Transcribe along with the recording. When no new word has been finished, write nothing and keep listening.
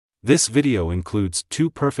This video includes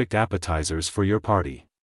 2 perfect appetizers for your party.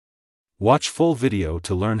 Watch full video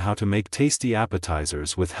to learn how to make tasty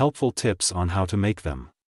appetizers with helpful tips on how to make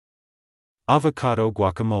them. Avocado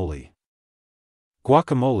guacamole.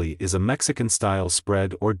 Guacamole is a Mexican-style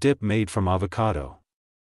spread or dip made from avocado.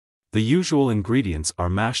 The usual ingredients are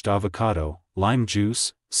mashed avocado, lime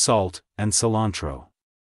juice, salt, and cilantro.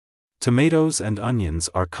 Tomatoes and onions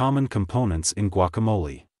are common components in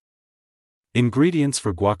guacamole. Ingredients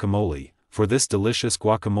for guacamole. For this delicious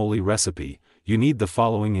guacamole recipe, you need the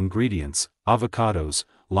following ingredients: avocados,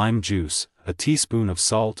 lime juice, a teaspoon of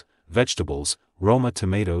salt, vegetables, Roma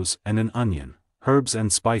tomatoes and an onion, herbs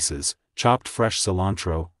and spices, chopped fresh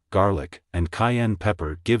cilantro, garlic, and cayenne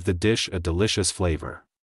pepper give the dish a delicious flavor.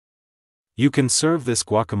 You can serve this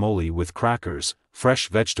guacamole with crackers, fresh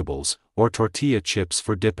vegetables, or tortilla chips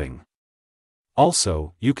for dipping.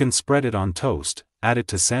 Also, you can spread it on toast, add it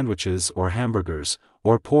to sandwiches or hamburgers,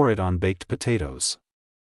 or pour it on baked potatoes.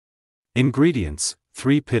 Ingredients: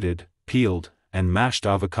 3 pitted, peeled, and mashed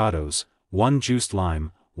avocados, 1 juiced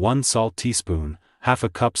lime, 1 salt teaspoon, half a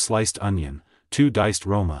cup sliced onion, 2 diced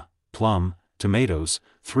Roma, plum, tomatoes,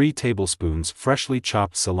 3 tablespoons freshly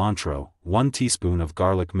chopped cilantro, 1 teaspoon of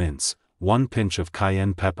garlic mince, 1 pinch of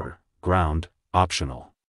cayenne pepper, ground,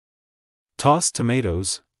 optional. Toss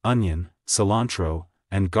tomatoes, onion, cilantro,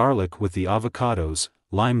 and garlic with the avocados,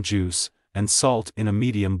 lime juice, and salt in a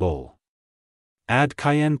medium bowl. Add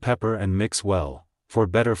cayenne pepper and mix well. For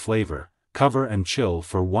better flavor, cover and chill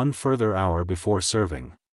for 1 further hour before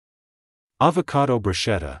serving. Avocado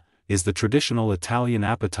bruschetta is the traditional Italian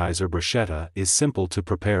appetizer. Bruschetta is simple to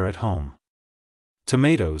prepare at home.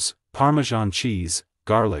 Tomatoes, Parmesan cheese,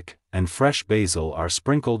 garlic, and fresh basil are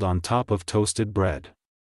sprinkled on top of toasted bread.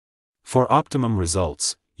 For optimum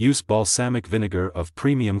results, use balsamic vinegar of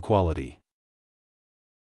premium quality.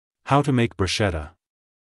 How to make bruschetta.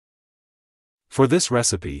 For this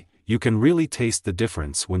recipe, you can really taste the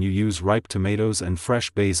difference when you use ripe tomatoes and fresh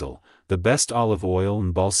basil, the best olive oil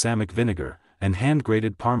and balsamic vinegar, and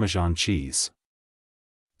hand-grated Parmesan cheese.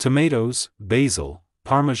 Tomatoes, basil,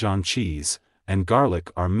 Parmesan cheese, and garlic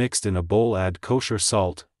are mixed in a bowl. Add kosher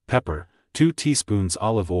salt, pepper, 2 teaspoons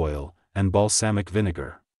olive oil, and balsamic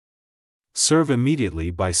vinegar. Serve immediately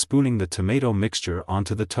by spooning the tomato mixture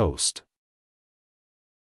onto the toast.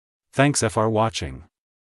 Thanks for watching.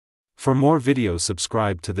 For more videos,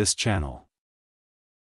 subscribe to this channel.